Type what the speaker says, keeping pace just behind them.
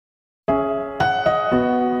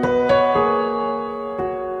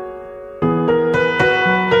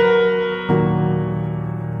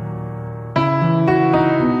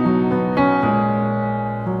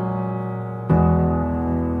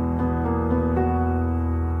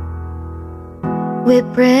We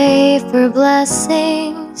pray for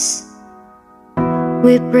blessings,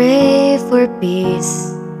 we pray for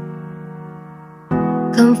peace,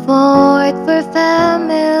 comfort for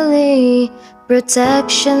family,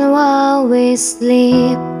 protection while we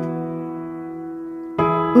sleep.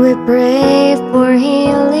 We pray for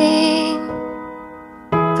healing,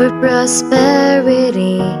 for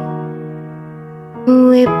prosperity.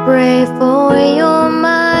 We pray for your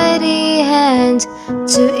mighty hand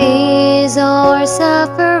to ease our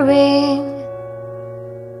suffering.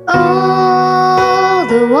 All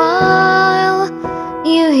the while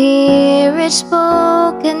you hear each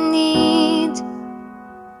spoken need,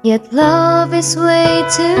 yet love is way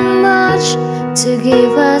too much to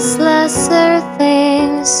give us lesser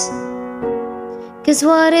things. 'Cause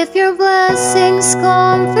what if your blessings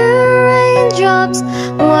come through raindrops?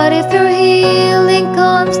 What if your healing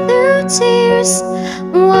comes through tears?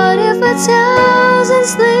 What if 1,000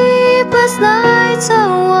 sleepless nights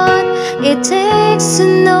are what it takes to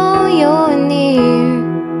know you're near?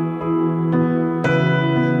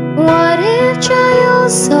 What if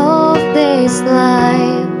trials of this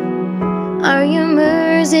life are your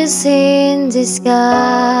mercies in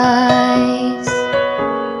disguise?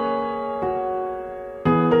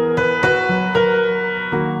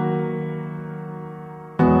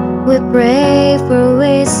 We pray for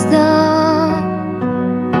wisdom,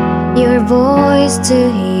 your voice to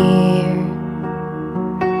hear.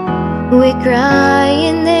 We cry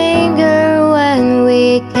in anger when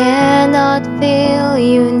we cannot feel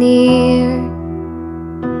you near.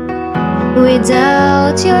 We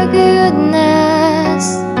doubt your goodness,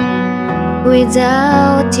 we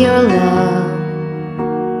doubt your love,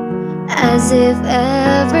 as if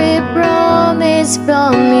every promise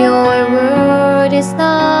from your word is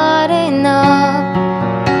not enough.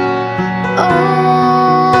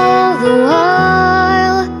 All the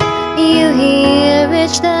while you hear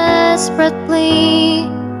each desperate plea,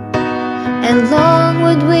 and long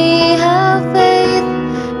would we have faith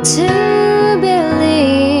to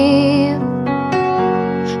believe.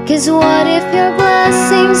 'Cause what if your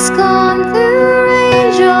blessings come through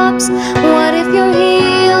raindrops? What if your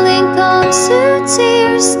healing comes through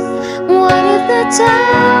tears? What if the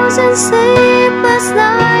 1,000 sleepless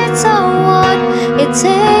nights are what it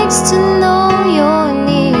takes to know you're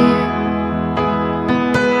near?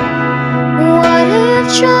 What if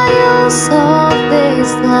trials of this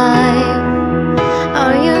life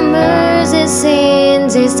are your mercies in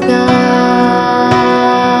disguise?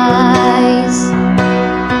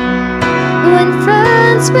 When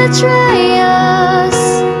friends betray us,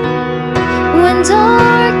 when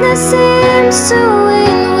darkness seems to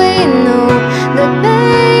win, we know the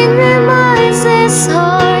pain reminds his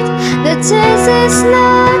heart that this is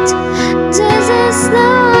not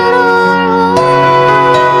our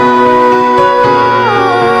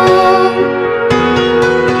home.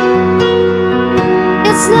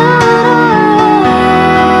 It's not our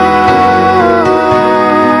home.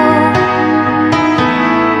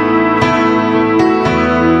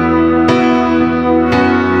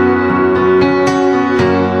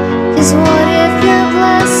 'Cause what if your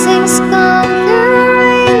blessings come through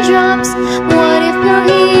raindrops? What if your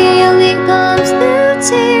healing comes through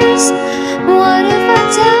tears? What if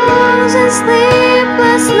 1,000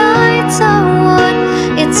 sleepless nights are what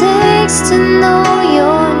it takes to know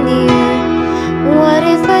you're near? What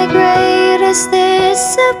if my greatest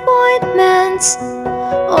disappointment,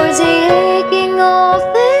 or the aching of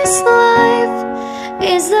this life,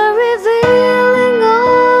 is the revealing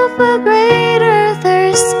of a greater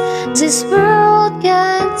thirst this world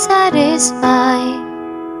can't satisfy?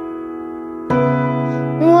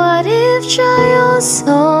 What if trials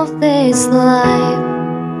of this life,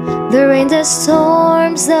 the rain, the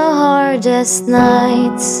storms, the hardest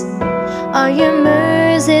nights, are your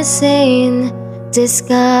mercies in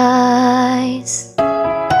disguise?